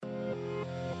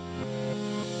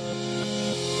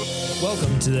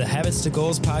Welcome to the Habits to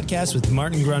Goals podcast with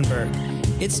Martin Grunberg.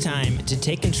 It's time to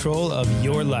take control of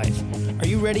your life. Are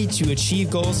you ready to achieve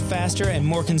goals faster and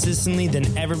more consistently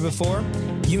than ever before?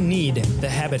 You need the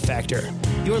Habit Factor.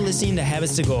 You're listening to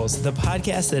Habits to Goals, the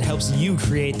podcast that helps you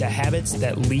create the habits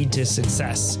that lead to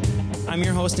success. I'm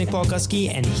your host, Nick Polkuski,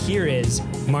 and here is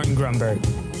Martin Grunberg.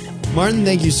 Martin,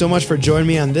 thank you so much for joining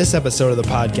me on this episode of the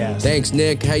podcast. Thanks,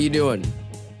 Nick. How you doing?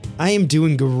 I am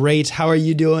doing great. How are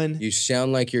you doing? You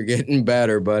sound like you're getting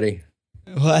better, buddy.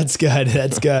 Well, that's good.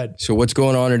 That's good. So what's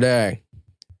going on today?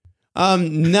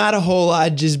 Not a whole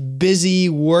lot. Just busy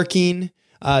working,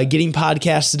 getting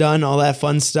podcasts done, all that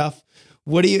fun stuff.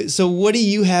 What do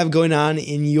you have going on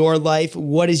in your life?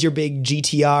 What is your big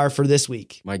GTR for this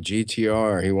week? My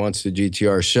GTR. He wants the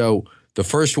GTR. So the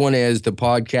first one is the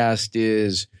podcast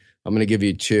is, I'm going to give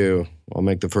you two. I'll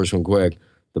make the first one quick.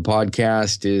 The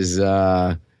podcast is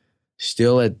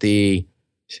still at the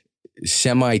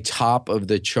semi-top of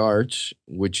the charts,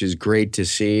 which is great to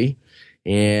see.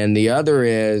 And the other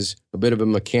is a bit of a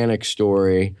mechanic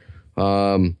story.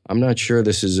 I'm not sure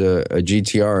this is a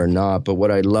GTR or not, but what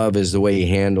I love is the way he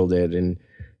handled it, and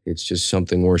it's just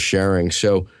something worth sharing.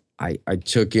 So I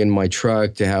took in my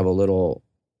truck to have a little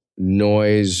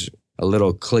noise, a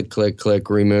little click, click, click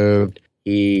removed.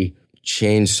 He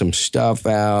changed some stuff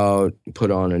out, put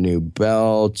on a new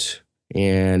belt,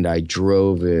 and I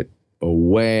drove it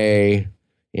away,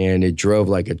 and it drove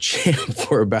like a champ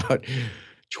for about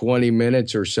 20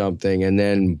 minutes or something, and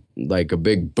then like a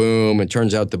big boom. It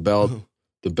turns out the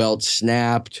belt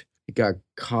snapped. It got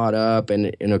caught up,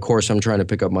 and of course I'm trying to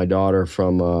pick up my daughter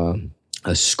from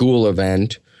a school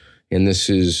event, and this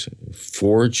is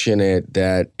fortunate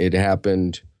that it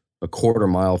happened a quarter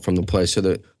mile from the place. So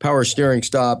the power steering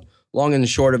stopped. Long and the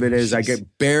short of it is I could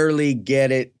barely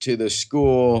get it to the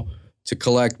school to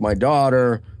collect my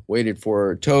daughter, waited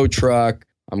for a tow truck.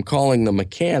 I'm calling the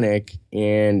mechanic,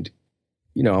 and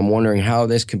I'm wondering how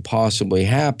this could possibly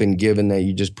happen given that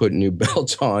you just put new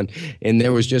belts on and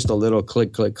there was just a little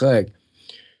click, click, click.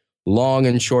 Long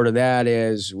and short of that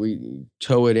is we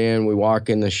tow it in, we walk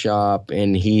in the shop,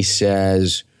 and he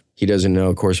says, he doesn't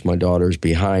know, of course, my daughter's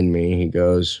behind me. He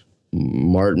goes,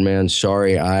 "Martin, man,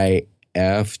 sorry, I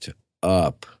effed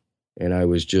up." And I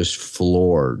was just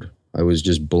floored. I was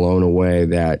just blown away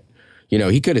that,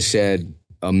 he could have said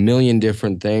a million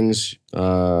different things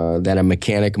that a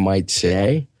mechanic might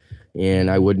say,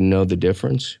 and I wouldn't know the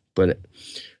difference. But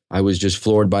I was just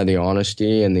floored by the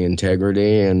honesty and the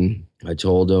integrity, and I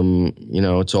told him,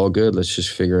 it's all good. Let's just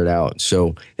figure it out.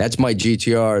 So that's my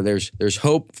GTR. There's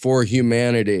hope for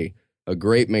humanity. A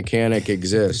great mechanic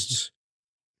exists.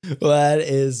 Well,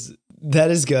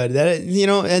 that is good.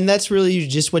 And that's really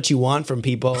just what you want from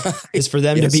people is for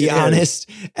them Yes, to be honest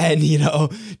and,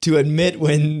 to admit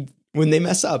when they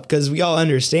mess up, because we all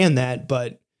understand that,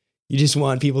 but you just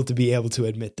want people to be able to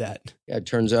admit that. Yeah, it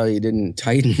turns out he didn't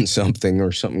tighten something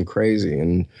or something crazy,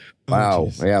 and wow,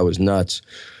 it was nuts.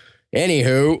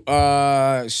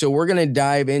 Anywho, so we're going to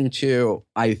dive into,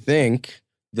 I think,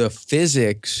 the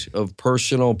physics of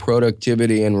personal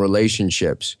productivity and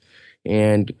relationships.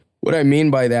 And what I mean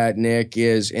by that, Nick,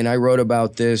 is, and I wrote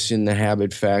about this in the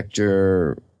Habit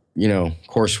Factor, of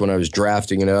course, when I was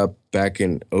drafting it up back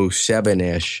in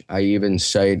 07-ish, I even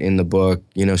cite in the book,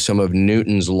 some of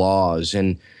Newton's laws.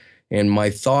 And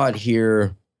my thought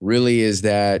here really is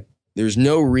that there's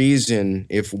no reason,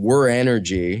 if we're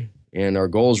energy and our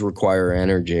goals require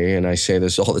energy, and I say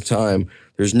this all the time,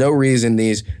 there's no reason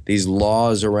these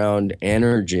laws around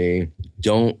energy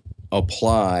don't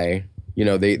apply.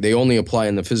 They only apply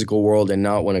in the physical world and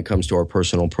not when it comes to our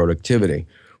personal productivity.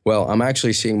 Well, I'm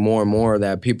actually seeing more and more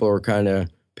that people are kind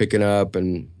of picking up,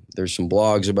 and there's some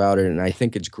blogs about it, and I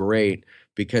think it's great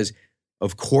because,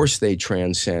 of course, they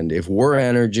transcend. If we're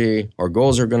energy, our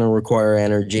goals are going to require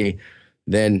energy,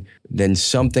 then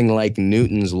something like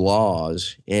Newton's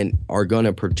laws and are going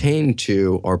to pertain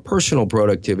to our personal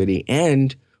productivity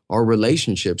and our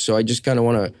relationships. So I just kind of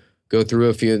want to go through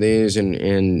a few of these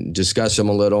and discuss them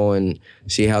a little and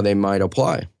see how they might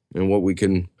apply and what we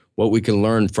can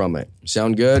learn from it.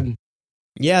 Sound good?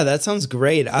 Yeah, that sounds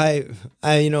great. I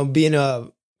being a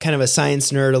kind of a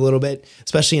science nerd a little bit,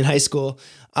 especially in high school,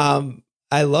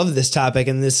 I love this topic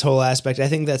and this whole aspect. I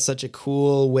think that's such a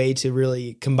cool way to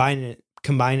really combine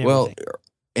everything. Well,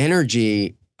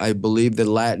 energy, I believe the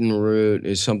Latin root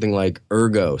is something like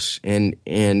ergos,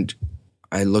 and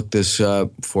I looked this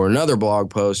up for another blog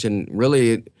post, and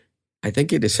really, I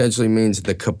think it essentially means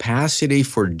the capacity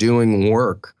for doing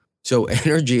work. So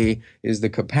energy is the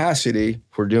capacity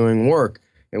for doing work.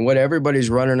 And what everybody's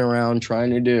running around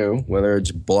trying to do, whether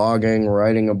it's blogging,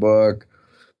 writing a book,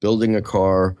 building a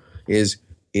car, is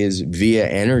is via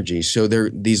energy. So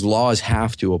these laws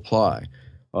have to apply.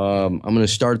 I'm going to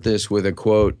start this with a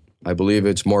quote. I believe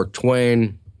it's Mark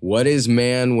Twain. What is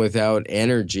man without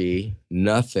energy?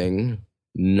 Nothing,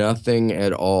 nothing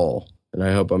at all. And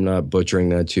I hope I'm not butchering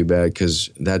that too bad, because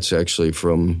that's actually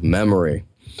from memory.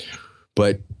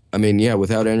 But I mean, yeah,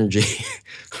 without energy,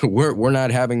 we're not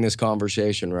having this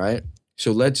conversation, right?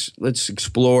 So let's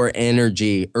explore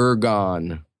energy,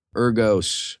 ergos.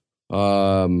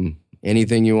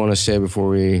 Anything you want to say before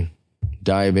we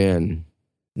dive in?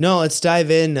 No, let's dive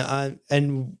in.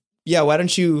 And yeah, why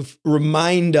don't you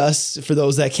remind us, for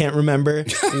those that can't remember,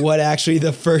 what actually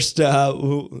the first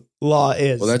law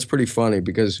is? Well, that's pretty funny,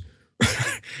 because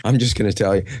I'm just going to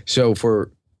tell you. So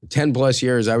for 10 plus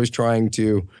years, I was trying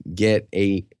to get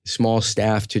a small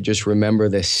staff to just remember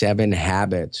the 7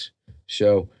 habits.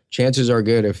 So chances are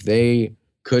good, if they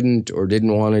couldn't or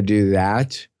didn't want to do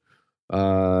that,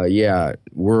 yeah,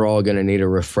 we're all going to need a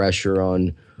refresher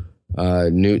on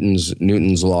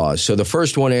Newton's laws. So the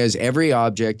first one is every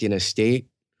object in a state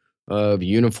of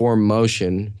uniform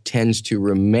motion tends to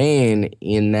remain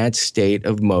in that state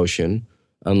of motion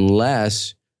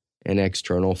unless an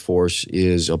external force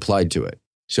is applied to it.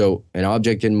 So an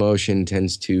object in motion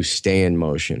tends to stay in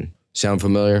motion. Sound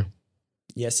familiar?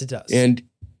 Yes, it does. And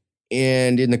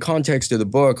in the context of the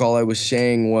book, all I was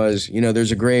saying was,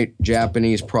 there's a great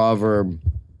Japanese proverb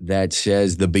that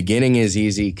says the beginning is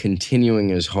easy, continuing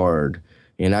is hard.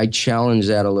 And I challenge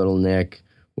that a little, Nick.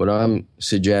 What I'm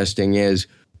suggesting is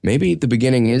maybe the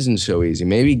beginning isn't so easy.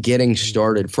 Maybe getting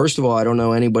started. First of all, I don't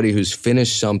know anybody who's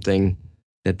finished something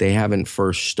that they haven't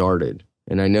first started.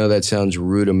 And I know that sounds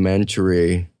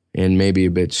rudimentary and maybe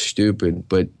a bit stupid,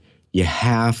 but you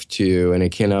have to, and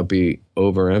it cannot be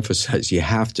overemphasized, you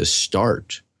have to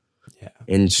start. Yeah.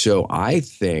 And so I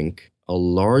think a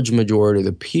large majority of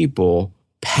the people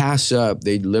pass up,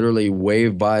 they literally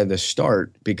wave by the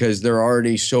start because they're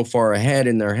already so far ahead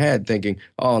in their head thinking,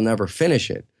 oh, I'll never finish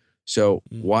it. So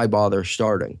why bother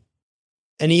starting?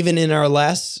 And even in our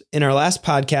last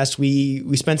podcast,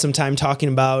 we spent some time talking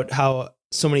about how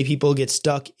so many people get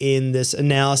stuck in this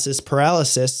analysis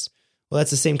paralysis. Well,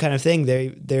 that's the same kind of thing.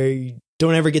 They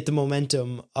don't ever get the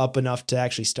momentum up enough to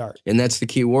actually start. And that's the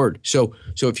key word. So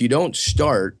if you don't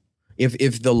start,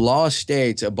 if the law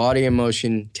states a body in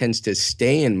motion tends to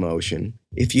stay in motion,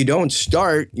 if you don't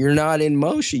start, you're not in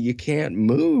motion. You can't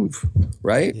move,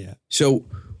 right? Yeah. So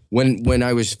when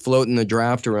I was floating the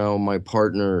draft around, my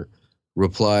partner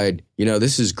replied,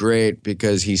 this is great,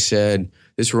 because he said,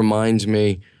 this reminds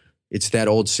me, it's that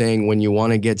old saying, when you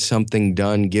want to get something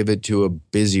done, give it to a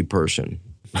busy person,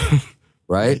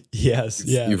 right? Yes.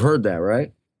 Yeah. You've heard that,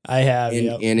 right? I have.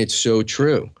 And it's so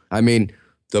true. I mean,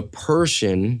 the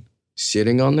person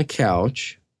sitting on the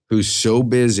couch who's so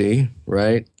busy,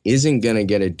 right, isn't going to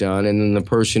get it done. And then the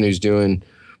person who's doing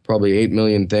probably 8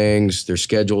 million things, their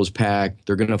schedule is packed,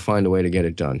 they're going to find a way to get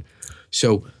it done.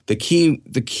 So the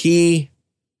key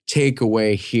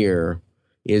takeaway here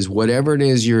is whatever it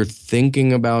is you're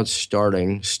thinking about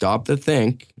starting, stop the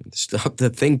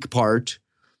think part,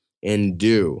 and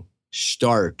do.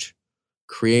 Start.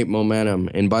 Create momentum.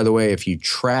 And by the way, if you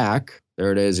track,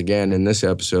 there it is again in this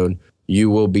episode, you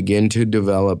will begin to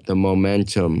develop the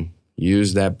momentum.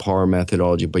 Use that PAR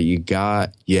methodology, but you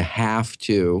have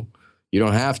to. You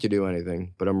don't have to do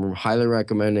anything, but I'm highly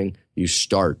recommending you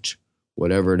start,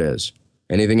 whatever it is.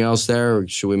 Anything else there, or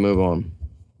should we move on?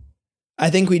 I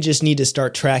think we just need to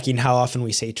start tracking how often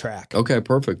we say track. Okay,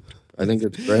 perfect. I think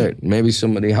it's great. Maybe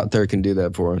somebody out there can do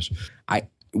that for us.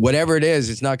 Whatever it is,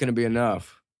 it's not going to be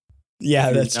enough.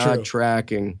 Yeah, that's true. You're not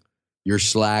tracking, you're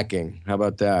slacking. How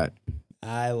about that?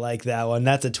 I like that one.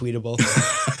 That's a tweetable.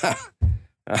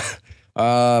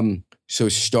 So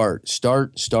start.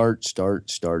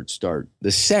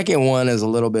 The second one is a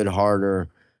little bit harder.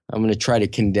 I'm going to try to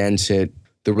condense it.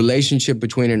 The relationship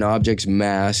between an object's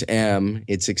mass, m,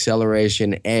 its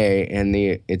acceleration, a, and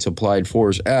its applied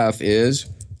force, F, is,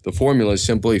 the formula is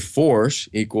simply force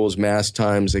equals mass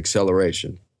times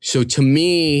acceleration. So to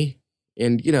me,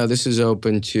 and this is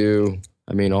open to,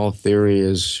 all theory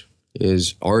is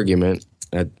argument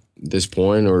at this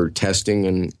point, or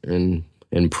testing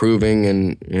and proving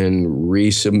and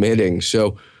resubmitting.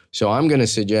 So I'm going to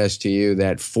suggest to you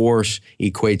that force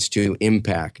equates to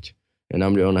impact. And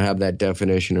I'm going to have that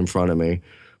definition in front of me.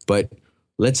 But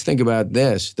let's think about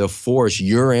this. The force,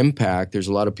 your impact, there's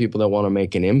a lot of people that want to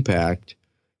make an impact,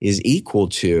 is equal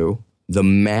to the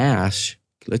mass.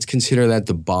 Let's consider that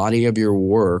the body of your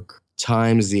work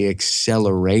times the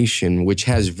acceleration, which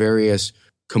has various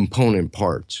component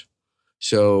parts.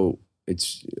 So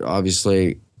it's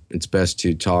best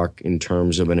to talk in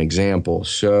terms of an example.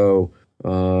 So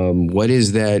What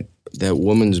is that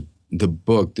woman's, the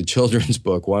book, the children's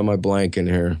book? Why am I blanking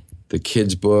here? The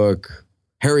kids' book,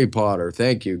 Harry Potter.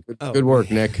 Thank you. Good work,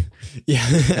 Nick. Yeah,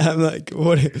 I'm like,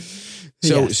 what?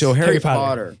 So Harry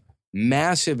Potter,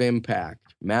 massive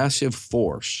impact, massive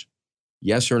force.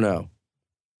 Yes or no?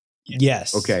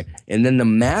 Yes. Okay. And then the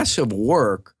massive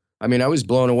work. I mean, I was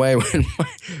blown away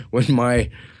when my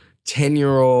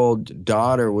 10-year-old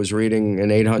daughter was reading an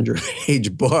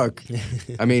 800-page book.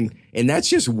 I mean, and that's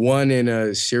just one in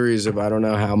a series of I don't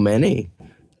know how many.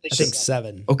 I think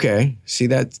 7. Okay. See,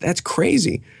 that's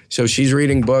crazy. So she's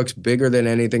reading books bigger than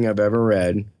anything I've ever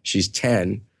read. She's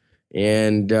 10.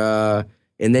 And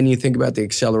then you think about the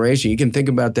acceleration. You can think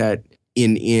about that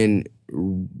in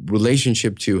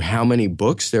relationship to how many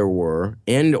books there were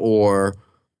and or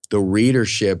the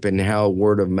readership and how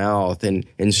word of mouth. And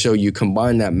so you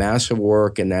combine that massive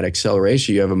work and that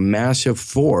acceleration, you have a massive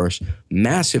force,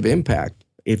 massive impact.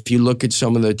 If you look at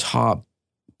some of the top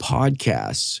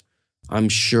podcasts, I'm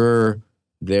sure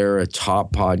they're a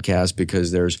top podcast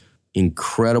because there's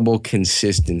incredible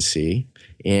consistency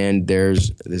and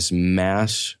there's this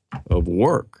mass of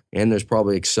work. And there's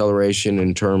probably acceleration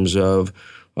in terms of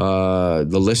the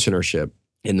listenership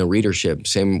and the readership.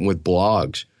 Same with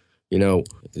blogs. You know,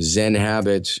 Zen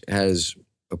Habits has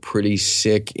a pretty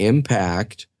sick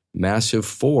impact, massive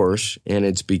force, and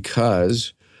it's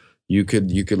because you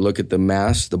could look at the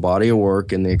mass, the body of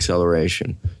work, and the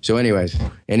acceleration. So anyways,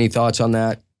 any thoughts on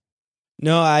that?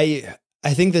 No, I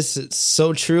think this is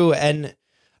so true. And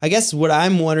I guess what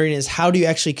I'm wondering is how do you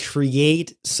actually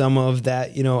create some of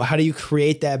that, you know, how do you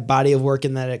create that body of work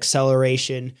and that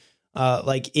acceleration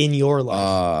like in your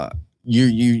life?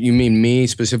 You mean me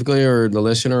specifically or the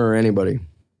listener or anybody?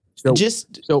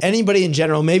 So anybody in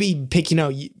general, maybe picking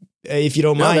out, if you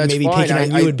don't mind, maybe fine. picking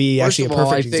on you would be actually a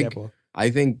perfect example. I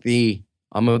think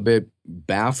I'm a bit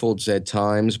baffled at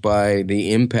times by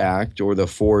the impact or the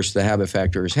force the habit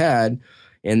factor has had.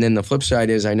 And then the flip side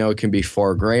is I know it can be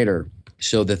far greater.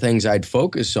 So the things I'd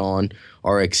focus on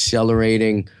are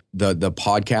accelerating the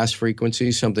podcast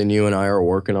frequency, something you and I are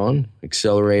working on,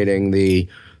 accelerating the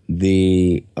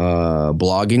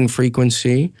blogging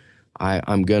frequency.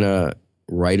 I'm going to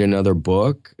write another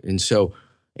book. And so,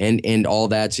 and all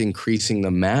that's increasing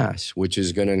the mass, which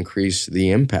is going to increase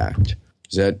the impact.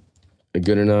 Is that a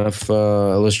good enough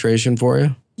illustration for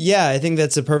you? Yeah, I think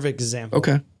that's a perfect example.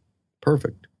 Okay,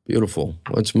 perfect. Beautiful.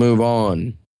 Let's move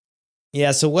on.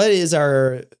 Yeah, so what is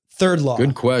our third law?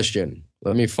 Good question.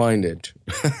 Let me find it.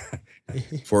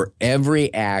 For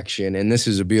every action, and this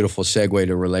is a beautiful segue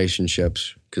to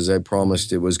relationships, because I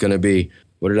promised it was going to be,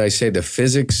 what did I say? The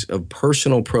physics of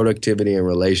personal productivity and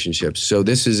relationships. So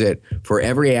this is it. For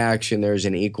every action, there's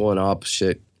an equal and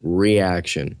opposite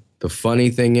reaction. The funny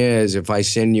thing is, if I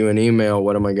send you an email,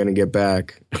 what am I going to get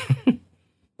back? An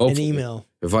email.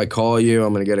 If I call you,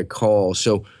 I'm going to get a call.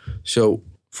 So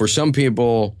for some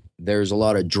people, there's a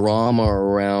lot of drama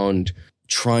around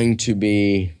trying to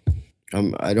be,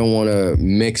 I don't want to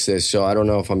mix this, so I don't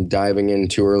know if I'm diving in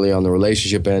too early on the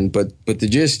relationship end, but the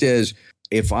gist is,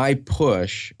 if I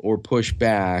push or push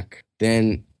back,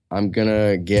 then I'm going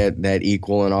to get that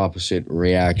equal and opposite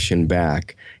reaction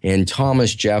back. And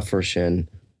Thomas Jefferson,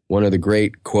 one of the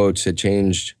great quotes that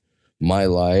changed my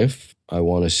life, I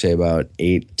want to say about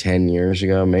 8-10 years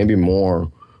ago, maybe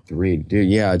more. Dude,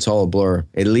 yeah, it's all a blur.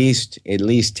 At least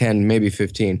 10, maybe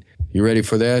 15. You ready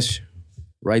for this?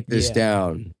 Write this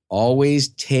down. Always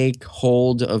take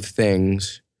hold of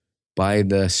things by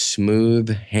the smooth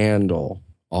handle.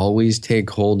 Always take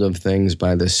hold of things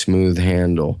by the smooth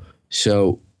handle.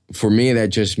 So for me, that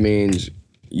just means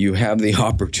you have the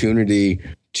opportunity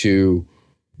to,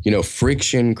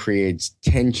 friction creates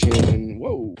tension.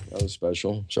 Whoa, that was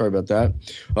special. Sorry about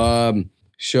that.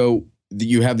 So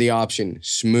you have the option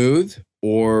smooth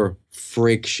or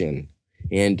friction.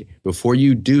 And before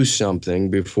you do something,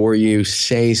 before you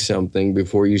say something,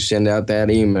 before you send out that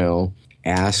email,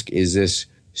 ask, is this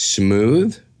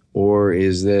smooth or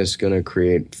is this going to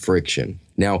create friction?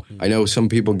 Now, I know some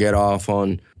people get off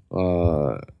on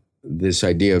this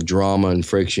idea of drama and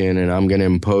friction, and I'm going to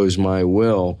impose my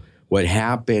will. What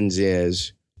happens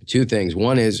is two things.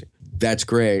 One is that's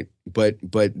great, but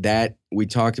that we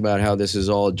talked about how this is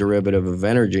all a derivative of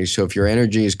energy. So if your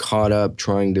energy is caught up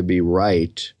trying to be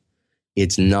right,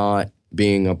 it's not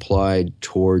being applied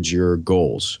towards your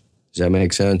goals. Does that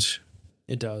make sense?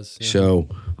 It does. Yeah. So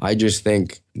I just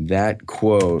think that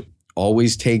quote,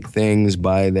 always take things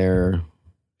by their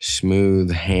smooth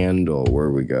handle, where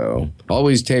we go.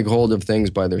 Always take hold of things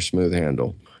by their smooth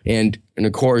handle. And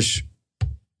of course,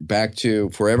 back to,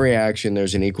 for every action,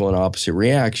 there's an equal and opposite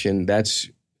reaction. That's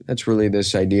really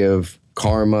this idea of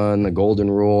karma and the golden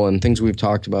rule and things we've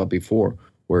talked about before,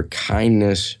 where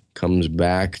kindness comes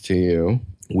back to you.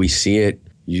 We see it.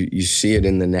 You see it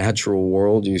in the natural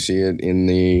world. You see it in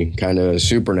the kind of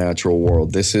supernatural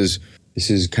world. This is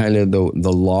kind of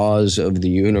the laws of the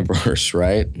universe,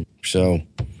 right? So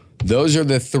those are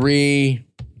the 3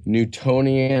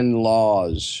 Newtonian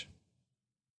laws.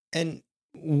 And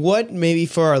what, maybe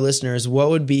for our listeners, what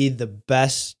would be the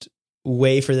best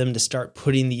way for them to start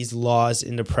putting these laws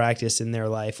into practice in their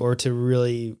life, or to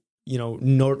really,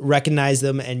 recognize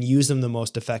them and use them the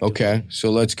most effectively? Okay,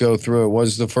 so let's go through it.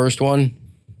 What's the first one?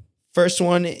 First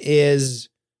one is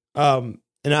an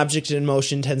object in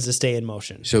motion tends to stay in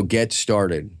motion. So get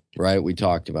started, right? We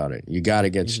talked about it. You got to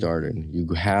get started. You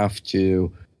have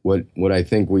to, what I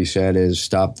think we said is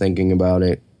stop thinking about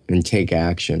it and take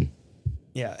action.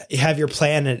 Yeah. You have your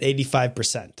plan at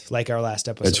 85%, like our last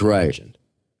episode. That's right. Mentioned.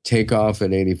 Take off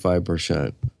at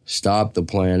 85%. Stop the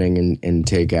planning and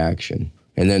take action.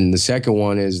 And then the second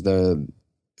one is the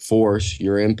force.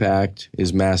 Your impact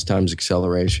is mass times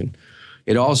acceleration.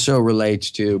 It also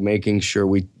relates to making sure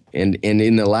and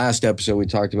in the last episode, we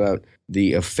talked about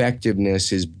the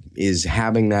effectiveness is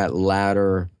having that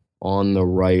ladder on the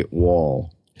right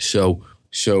wall. So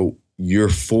your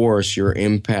force, your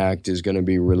impact is going to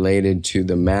be related to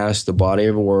the mass, the body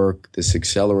of work, this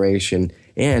acceleration,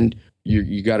 and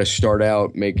you got to start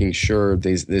out making sure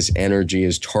this energy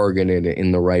is targeted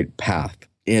in the right path.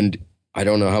 And I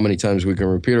don't know how many times we can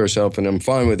repeat ourselves, and I'm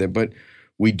fine with it, but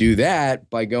we do that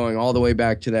by going all the way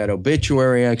back to that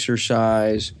obituary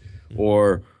exercise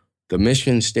or the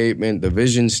mission statement, the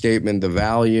vision statement, the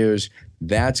values.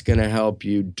 That's going to help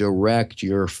you direct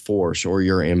your force or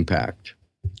your impact.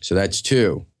 So that's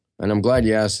 2. And I'm glad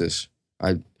you asked this.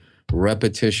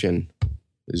 Repetition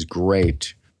is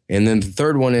great. And then the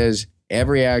third one is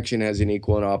every action has an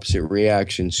equal and opposite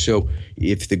reaction. So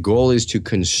if the goal is to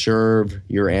conserve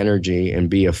your energy and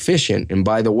be efficient, and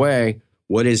by the way,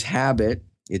 what is habit?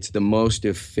 It's the most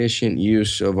efficient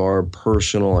use of our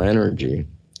personal energy,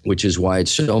 which is why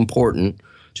it's so important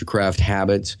to craft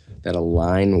habits that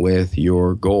align with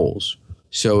your goals.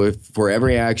 So if for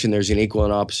every action there's an equal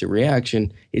and opposite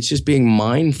reaction, it's just being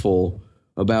mindful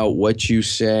about what you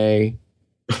say,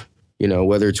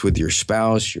 whether it's with your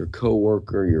spouse, your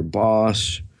coworker, your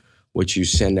boss, what you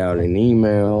send out an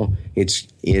email. It's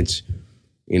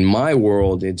in my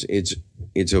world, it's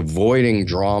avoiding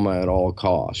drama at all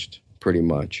cost, pretty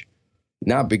much.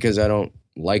 Not because I don't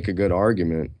like a good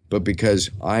argument, but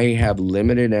because I have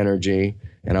limited energy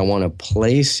and I want to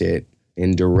place it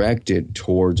and direct it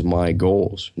towards my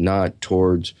goals, not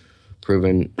towards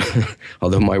proving,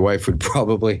 although my wife would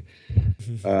probably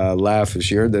laugh if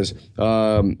she heard this,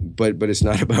 but it's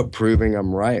not about proving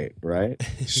I'm right?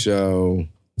 So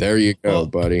there you go,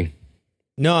 buddy.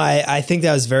 No, I think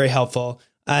that was very helpful.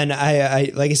 And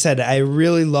I like I said, I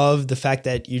really love the fact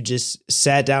that you just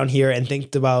sat down here and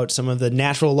think about some of the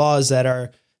natural laws that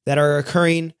are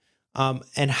occurring,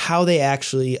 and how they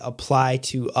actually apply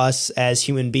to us as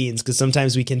human beings. Because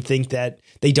sometimes we can think that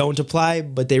they don't apply,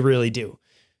 but they really do.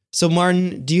 So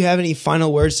Martin, do you have any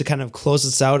final words to kind of close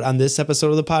us out on this episode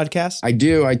of the podcast? I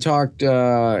do. I talked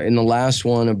in the last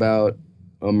one about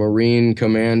a Marine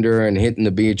commander and hitting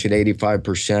the beach at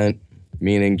 85%,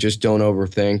 meaning just don't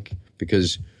overthink,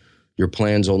 because your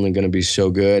plan's only going to be so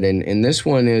good. And this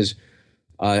one is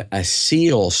a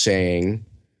SEAL saying,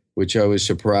 which I was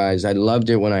surprised. I loved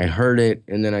it when I heard it,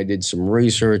 and then I did some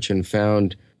research and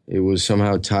found it was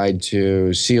somehow tied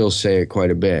to SEALs say it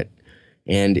quite a bit.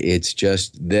 And it's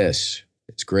just this.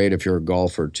 It's great if you're a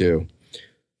golfer too.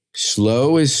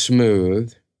 Slow is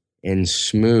smooth, and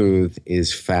smooth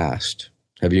is fast.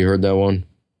 Have you heard that one?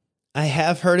 I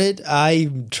have heard it. I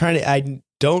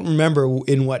don't remember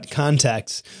in what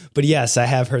context, but yes, I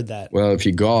have heard that. Well, if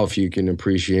you golf, you can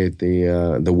appreciate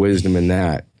the wisdom in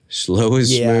that. Slow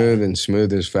is smooth, and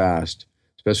smooth is fast,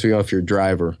 especially off your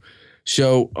driver.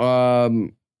 So,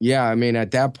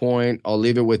 at that point, I'll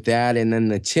leave it with that. And then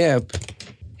the tip,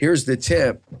 here's the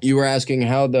tip. You were asking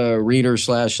how the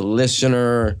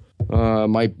reader/listener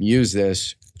might use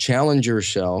this. Challenge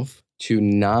yourself to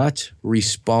not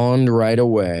respond right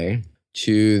away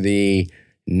to the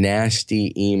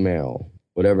nasty email,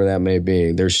 whatever that may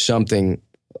be. There's something,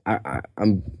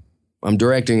 I'm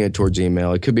directing it towards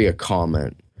email. It could be a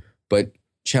comment, but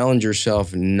challenge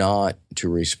yourself not to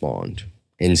respond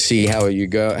and see how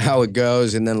it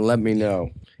goes, and then let me know.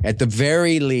 At the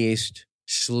very least,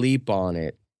 sleep on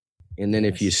it. And then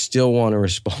if you still want to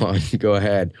respond, go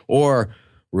ahead. Or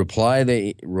reply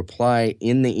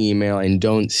in the email and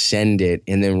don't send it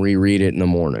and then reread it in the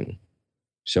morning.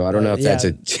 So I don't know if that's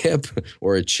a tip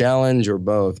or a challenge or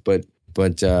both, but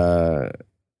But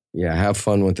yeah, have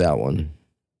fun with that one.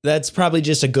 That's probably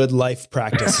just a good life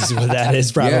practice is what that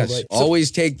is probably. Yes, always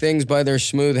take things by their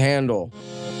smooth handle.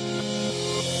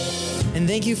 And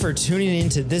thank you for tuning in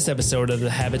to this episode of the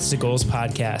Habits to Goals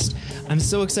podcast. I'm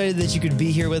so excited that you could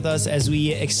be here with us as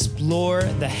we explore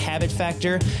the habit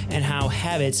factor and how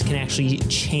habits can actually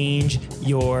change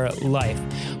your life.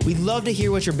 We'd love to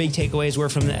hear what your big takeaways were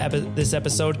from this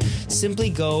episode. Simply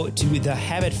go to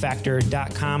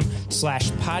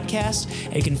thehabitfactor.com/podcast.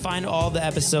 And you can find all the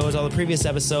episodes, all the previous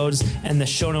episodes, and the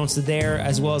show notes there,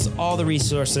 as well as all the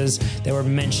resources that were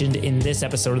mentioned in this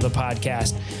episode of the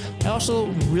podcast. I also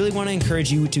really want to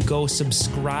encourage you to go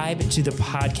subscribe to the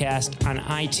podcast on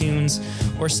iTunes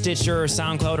or Stitcher or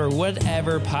SoundCloud or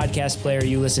whatever podcast player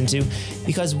you listen to,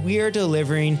 because we are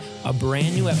delivering a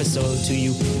brand new episode to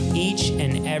you each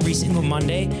and every single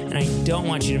Monday, and I don't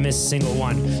want you to miss a single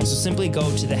one. So simply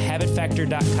go to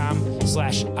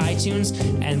thehabitfactor.com/iTunes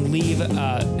and leave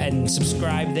and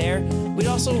subscribe there. We'd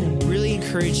also really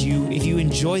encourage you, if you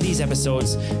enjoy these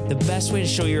episodes, the best way to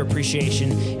show your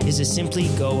appreciation is to simply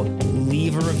go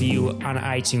leave a review on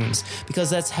iTunes, because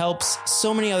that helps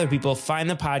so many other people find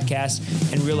the podcast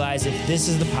and realize if this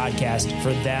is the podcast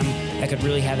for them that could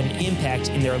really have an impact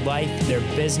in their life, their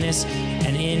business,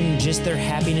 and in just their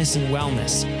happiness and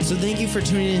wellness. So thank you for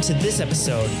tuning into this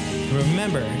episode.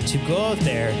 Remember to go out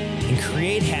there and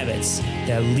create habits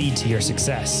that lead to your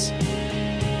success.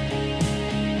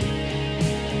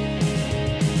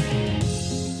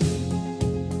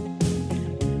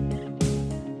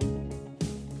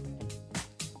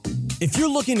 If you're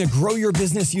looking to grow your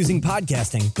business using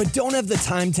podcasting, but don't have the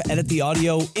time to edit the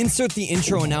audio, insert the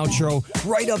intro and outro,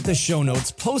 write up the show notes,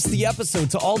 post the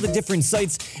episode to all the different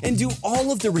sites, and do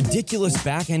all of the ridiculous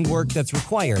back-end work that's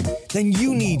required, then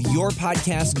you need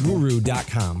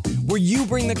yourpodcastguru.com, where you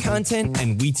bring the content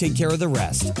and we take care of the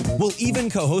rest. We'll even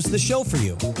co-host the show for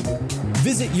you.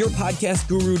 Visit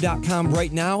yourpodcastguru.com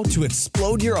right now to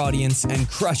explode your audience and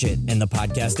crush it in the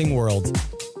podcasting world.